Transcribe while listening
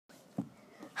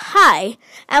Hi,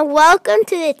 and welcome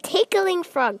to the Tickling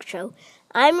Frog Show.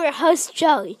 I'm your host,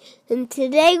 Joey, and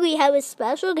today we have a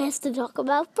special guest to talk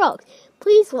about frogs.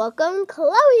 Please welcome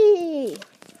Chloe.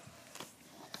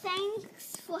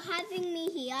 Thanks for having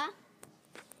me here.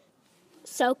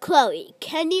 So, Chloe,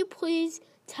 can you please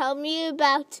tell me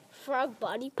about frog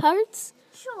body parts?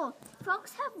 Sure.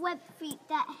 Frogs have webbed feet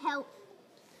that help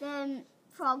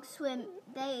frogs swim.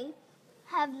 They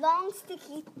have long,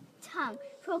 sticky tongue.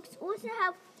 Frogs also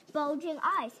have bulging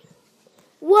eyes.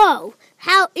 Whoa,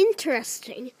 how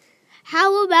interesting.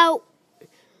 How about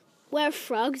where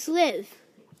frogs live?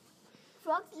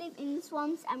 Frogs live in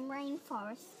swamps and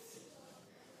rainforests.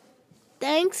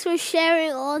 Thanks for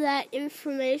sharing all that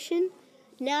information.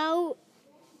 Now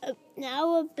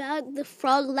about the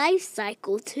frog life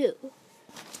cycle, too.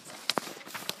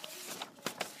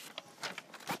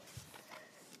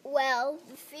 Well,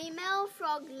 the female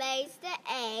frog lays the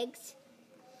eggs,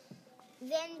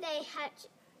 then they hatch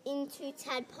into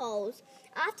tadpoles.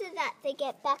 After that, they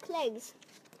get back legs.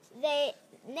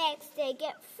 Next, they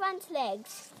get front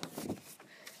legs.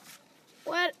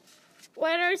 What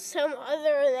are some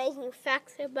other amazing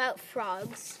facts about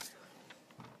frogs?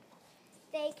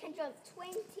 They can jump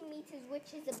 20 meters,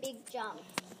 which is a big jump.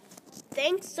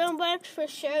 Thanks so much for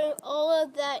sharing all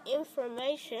of that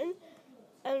information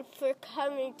and for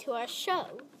coming to our show.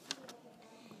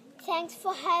 Thanks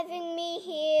for having me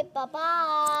here.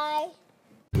 Bye-bye.